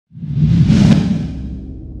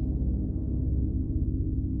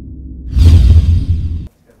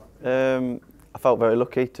I felt very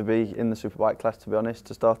lucky to be in the Superbike class, to be honest,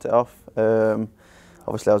 to start it off.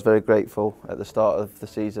 Obviously I was very grateful at the start of the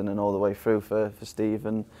season and all the way through for Steve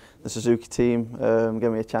and the Suzuki team,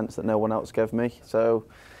 gave me a chance that no one else gave me. So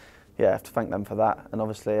yeah, I have to thank them for that. And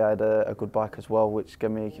obviously I had a good bike as well, which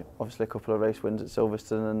gave me obviously a couple of race wins at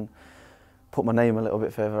Silverstone and put my name a little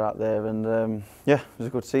bit further out there. And yeah, it was a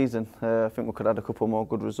good season. I think we could have had a couple more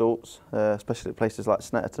good results, especially at places like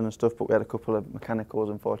Snetterton and stuff, but we had a couple of mechanicals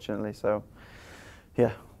unfortunately. So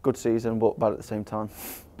yeah, good season, but bad at the same time.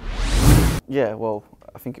 Yeah, well,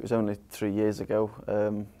 I think it was only 3 years ago.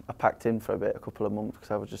 I packed in for a couple of months,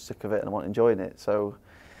 because I was just sick of it and I wasn't enjoying it. So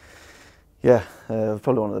yeah, it was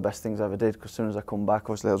probably one of the best things I ever did, because as soon as I come back,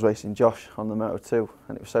 obviously I was racing Josh on the Moto 2,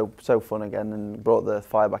 and it was so fun again, and brought the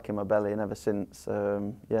fire back in my belly. And ever since,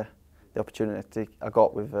 yeah, the opportunity I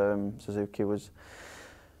got with Suzuki was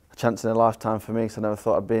a chance in a lifetime for me, because I never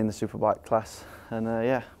thought I'd be in the Superbike class. And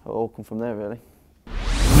yeah, it all come from there really.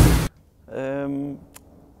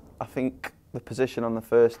 I think the position on the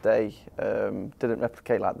first day didn't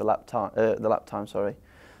replicate like the lap time. Sorry,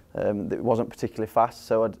 it wasn't particularly fast,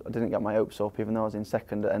 so I didn't get my hopes up. Even though I was in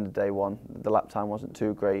second at the end of day one, the lap time wasn't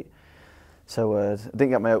too great, so I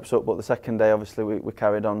didn't get my hopes up. But the second day, obviously, we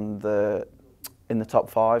carried on in the top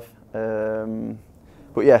 5.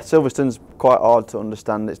 But yeah, Silverstone's quite hard to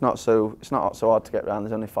understand. It's not so hard to get around.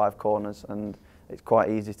 There's only 5 corners, and it's quite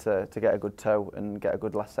easy to get a good toe and get a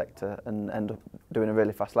good last sector and end up doing a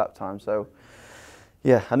really fast lap time. So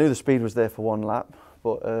yeah, I knew the speed was there for 1 lap,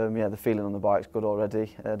 but yeah, the feeling on the bike's good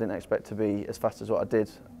already. I didn't expect to be as fast as what I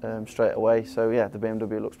did straight away. So yeah, the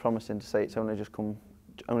BMW looks promising, to say it's only just come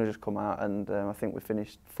out, and I think we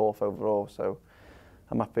finished 4th overall. So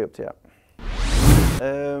I'm happy up to yet.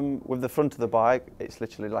 With the front of the bike, it's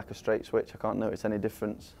literally like a straight switch. I can't notice any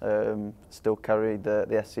difference. Still carry the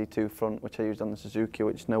SC2 front, which I used on the Suzuki,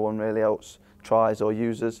 which no one really else tries or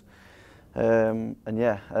uses. And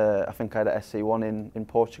yeah, I think I had a SC1 in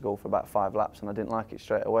Portugal for about 5 laps, and I didn't like it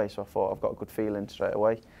straight away, so I thought I've got a good feeling straight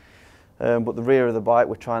away. But the rear of the bike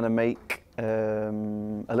we're trying to make a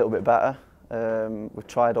little bit better. We've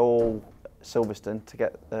tried all Silverstone to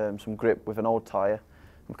get some grip with an old tyre.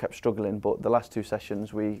 We kept struggling, but the last 2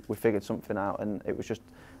 sessions we figured something out, and it was just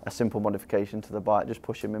a simple modification to the bike, just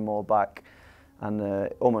pushing me more back and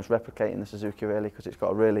almost replicating the Suzuki really, because it's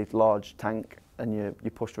got a really large tank and you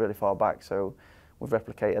pushed really far back. So we've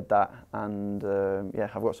replicated that, and yeah,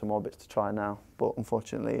 I've got some more bits to try now, but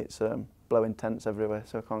unfortunately it's blowing tents everywhere,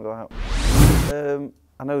 so I can't go out.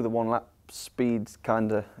 I know the 1 lap speed's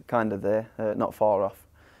kind of there, not far off.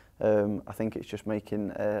 I think it's just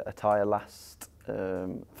making a tyre last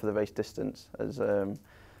for the race distance, as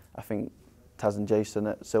I think Taz and Jason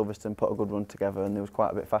at Silverstone put a good run together, and they was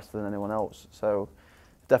quite a bit faster than anyone else. So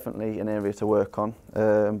definitely an area to work on.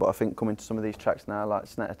 But I think coming to some of these tracks now, like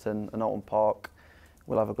Snetterton and Oulton Park,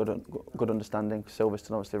 we'll have a good understanding.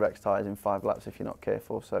 Silverstone obviously wrecks tyres in 5 laps if you're not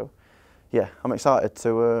careful. So yeah, I'm excited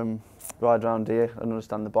to ride around here and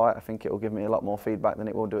understand the bike. I think it will give me a lot more feedback than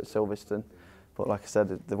it will do at Silverstone. But like I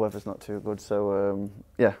said, the weather's not too good, so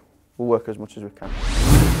yeah, we'll work as much as we can.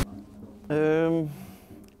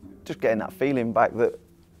 Just getting that feeling back that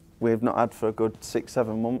we've not had for a good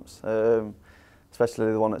 6-7 months,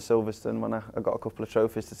 especially the one at Silverstone when I got a couple of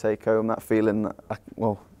trophies to take home. That feeling, that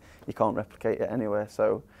well, you can't replicate it anywhere,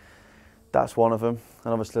 so that's one of them.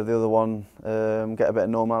 And obviously the other one, get a bit of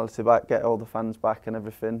normality back, get all the fans back and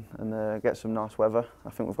everything, and get some nice weather.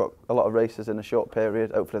 I think we've got a lot of races in a short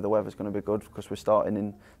period. Hopefully the weather's going to be good, because we're starting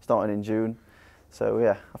in June. So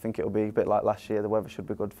yeah, I think it'll be a bit like last year. The weather should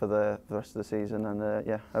be good for the rest of the season, and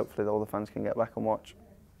yeah, hopefully all the fans can get back and watch.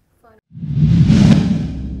 Fun.